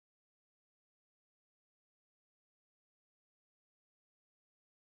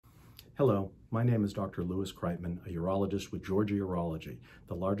Hello, my name is Dr. Louis Kriteman, a urologist with Georgia Urology,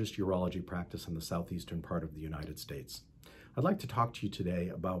 the largest urology practice in the southeastern part of the United States. I'd like to talk to you today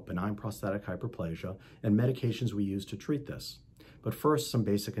about benign prostatic hyperplasia and medications we use to treat this. But first, some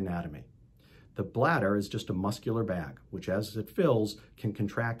basic anatomy. The bladder is just a muscular bag, which as it fills can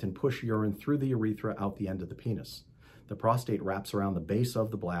contract and push urine through the urethra out the end of the penis. The prostate wraps around the base of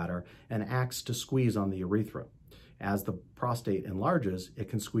the bladder and acts to squeeze on the urethra. As the prostate enlarges, it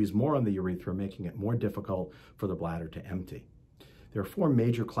can squeeze more on the urethra, making it more difficult for the bladder to empty. There are four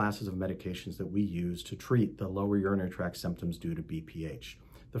major classes of medications that we use to treat the lower urinary tract symptoms due to BPH.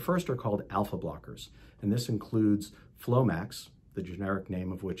 The first are called alpha blockers, and this includes Flomax, the generic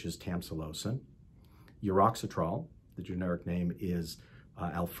name of which is tamsulosin, uroxetrol, the generic name is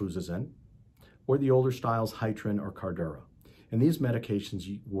alfuzosin, or the older styles Hytrin or Cardura. And these medications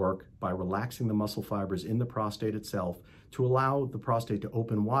work by relaxing the muscle fibers in the prostate itself to allow the prostate to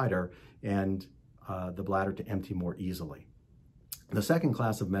open wider and the bladder to empty more easily. The second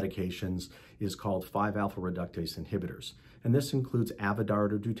class of medications is called 5-alpha reductase inhibitors, and this includes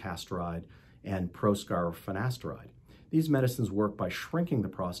Avodart or dutasteride and Proscar or finasteride. These medicines work by shrinking the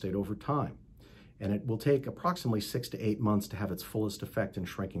prostate over time, and it will take approximately 6 to 8 months to have its fullest effect in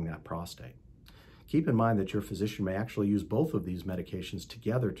shrinking that prostate. Keep in mind that your physician may actually use both of these medications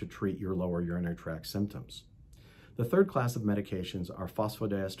together to treat your lower urinary tract symptoms. The third class of medications are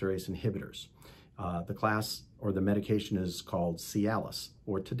phosphodiesterase inhibitors. The class or the medication is called Cialis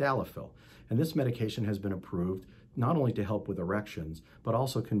or Tadalafil, and this medication has been approved not only to help with erections, but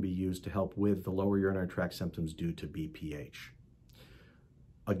also can be used to help with the lower urinary tract symptoms due to BPH.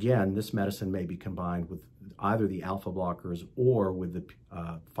 Again, this medicine may be combined with either the alpha blockers or with the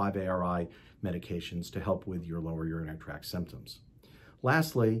 5-ARI medications to help with your lower urinary tract symptoms.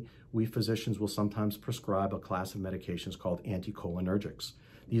 Lastly, we physicians will sometimes prescribe a class of medications called anticholinergics.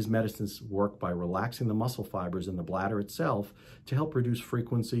 These medicines work by relaxing the muscle fibers in the bladder itself to help reduce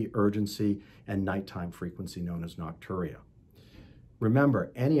frequency, urgency, and nighttime frequency known as nocturia.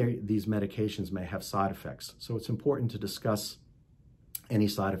 Remember, any of these medications may have side effects, so it's important to discuss any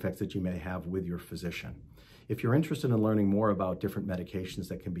side effects that you may have with your physician. If you're interested in learning more about different medications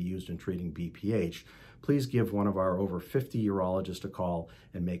that can be used in treating BPH, please give one of our over 50 urologists a call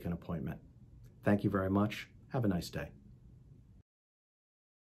and make an appointment. Thank you very much. Have a nice day.